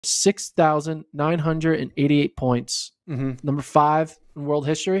6,988 points. Number 5 in world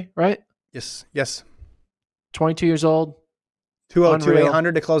history, right? Yes. Yes. 22 years old.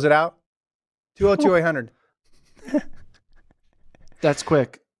 202,800 to close it out. 202,800. That's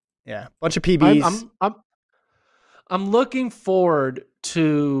quick. Yeah. Bunch of PBs. I'm looking forward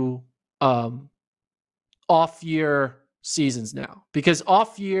to off year seasons now, because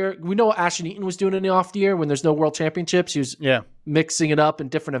off year, we know what Ashton Eaton was doing in the off year when there's no world championships. He was mixing it up in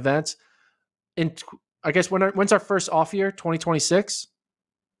different events. And I guess when's our first off year? 2026,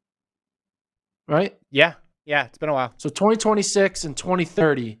 right? Yeah, it's been a while. So 2026 and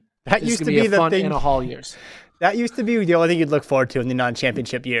 2030. That used to be the fun thing. Hall years. That used to be the only thing you'd look forward to in the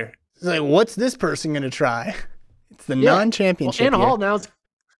non-championship year. It's like, what's this person going to try? It's the non-championship Anna year. Hall now.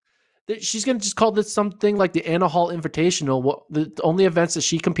 She's going to just call this something like the Anna Hall Invitational. The only events that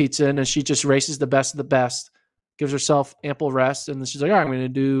she competes in, and she just races the best of the best, gives herself ample rest, and then she's like, all right, I'm going to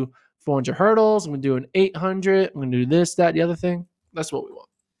do 400 hurdles. I'm going to do an 800. I'm going to do this, that, the other thing. That's what we want.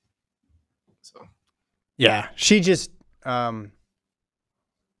 So, yeah, she just really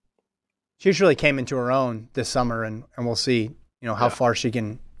came into her own this summer, and we'll see, how far she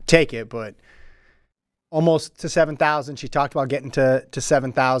can take it. But almost to 7,000. She talked about getting to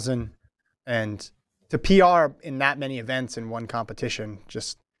 7,000, and to PR in that many events in one competition,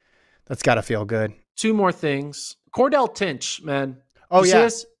 just that's got to feel good. 2 more things. Cordell Tinch, man. Oh, yeah.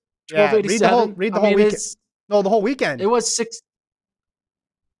 1287. Read the whole weekend. No, the whole weekend. It was 6.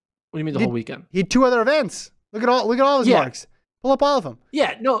 What do you mean the whole weekend? He had 2 other events. Look at all his marks. Pull up all of them.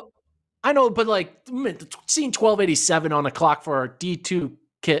 Yeah, no, I know, but like seeing 1287 on the clock for a D2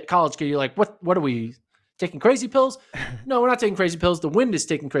 college kid, you're like, what are we taking crazy pills? No, we're not taking crazy pills. The wind is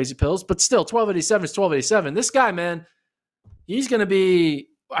taking crazy pills, but still 1287 is 1287. This guy, man, he's going to be,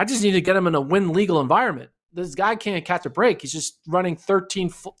 I just need to get him in a win legal environment. This guy can't catch a break. He's just running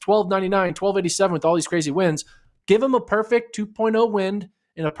 1299, 1287 with all these crazy wins. Give him a perfect 2.0 wind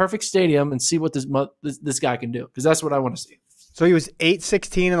in a perfect stadium and see what this guy can do, because that's what I want to see. So he was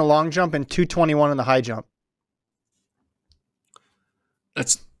 816 in the long jump and 221 in the high jump.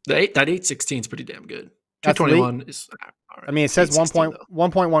 That 816 is pretty damn good. 221 is. Right. I mean, it says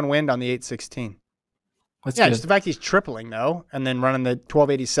 1.1 wind on the 816. That's good. Just the fact he's tripling though, and then running the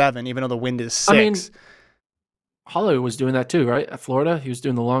 1287, even though the wind is 6. I mean, Holloway was doing that too, right? At Florida, he was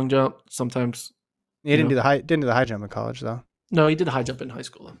doing the long jump sometimes. He didn't do the high jump in college though. No, he did a high jump in high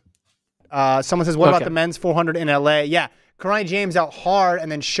school though. Someone says, what about the men's 400 in LA? Yeah. Karani James out hard,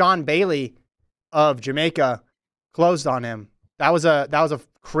 and then Sean Bailey of Jamaica closed on him. That was a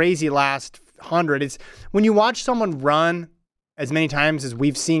crazy last 100. It's when you watch someone run as many times as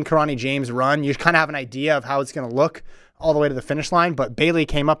we've seen Karani James run, you kind of have an idea of how it's going to look all the way to the finish line. But Bailey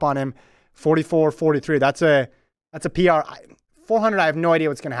came up on him 44-43. That's a PR. 400, I have no idea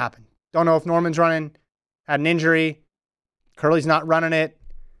what's going to happen. Don't know if Norman's running, had an injury. Curly's not running it.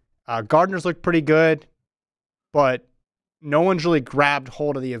 Gardner's looked pretty good, but no one's really grabbed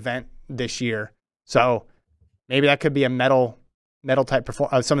hold of the event this year. So maybe that could be a medal type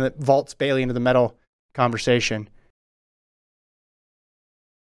performance. Someone that vaults Bailey into the medal conversation.